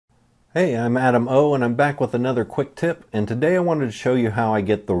Hey, I'm Adam O, and I'm back with another quick tip. And today I wanted to show you how I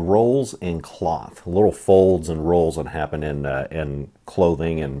get the rolls in cloth, little folds and rolls that happen in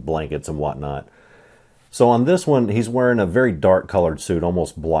clothing and blankets and whatnot. So on this one, he's wearing a very dark colored suit,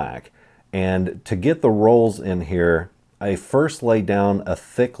 almost black. And to get the rolls in here, I first lay down a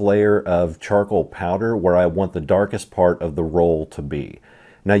thick layer of charcoal powder where I want the darkest part of the roll to be.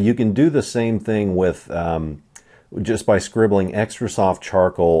 Now you can do the same thing with just by scribbling extra soft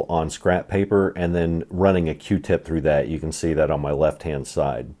charcoal on scrap paper and then running a Q-tip through that. You can see that on my left-hand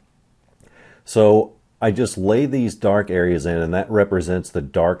side. So I just lay these dark areas in, and that represents the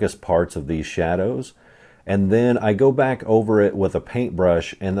darkest parts of these shadows. And then I go back over it with a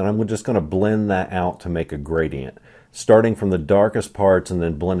paintbrush, and then I'm just going to blend that out to make a gradient, starting from the darkest parts and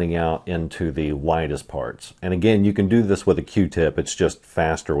then blending out into the lightest parts. And again, you can do this with a Q-tip. It's just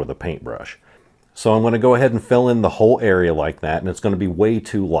faster with a paintbrush. So I'm going to go ahead and fill in the whole area like that, and it's going to be way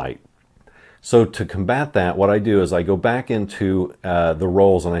too light. So to combat that, what I do is I go back into the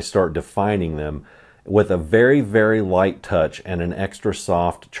rolls and I start defining them with a very, very light touch and an extra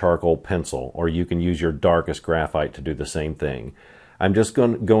soft charcoal pencil, or you can use your darkest graphite to do the same thing. I'm just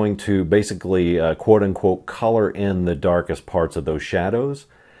going to basically quote unquote color in the darkest parts of those shadows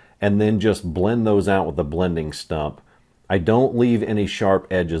and then just blend those out with a blending stump. I don't leave any sharp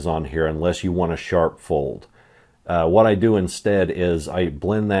edges on here unless you want a sharp fold. What I do instead is I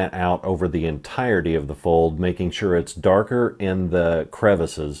blend that out over the entirety of the fold, making sure it's darker in the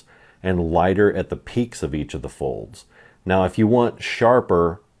crevices and lighter at the peaks of each of the folds. Now, if you want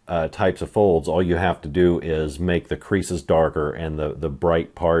sharper types of folds, all you have to do is make the creases darker and the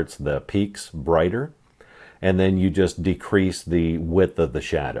bright parts, the peaks, brighter. And then you just decrease the width of the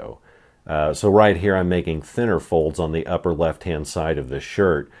shadow. So right here I'm making thinner folds on the upper left-hand side of this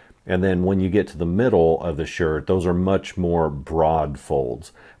shirt. And then when you get to the middle of the shirt, those are much more broad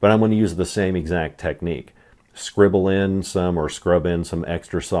folds. But I'm going to use the same exact technique. Scribble in some or scrub in some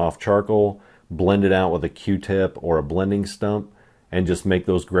extra soft charcoal, blend it out with a Q-tip or a blending stump, and just make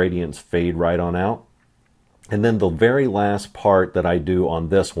those gradients fade right on out. And then the very last part that I do on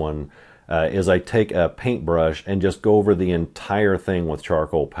this one is I take a paintbrush and just go over the entire thing with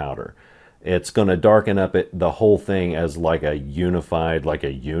charcoal powder. It's going to darken up the whole thing as like a unified, like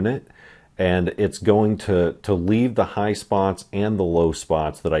a unit. And it's going to leave the high spots and the low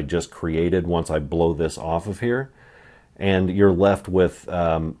spots that I just created once I blow this off of here. And you're left with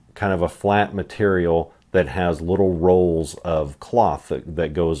kind of a flat material that has little rolls of cloth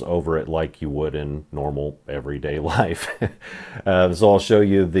that goes over it like you would in normal everyday life. So I'll show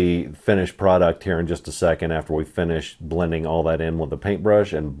you the finished product here in just a second after we finish blending all that in with the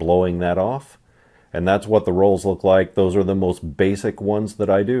paintbrush and blowing that off. And that's what the rolls look like. Those are the most basic ones that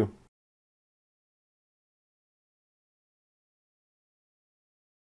I do.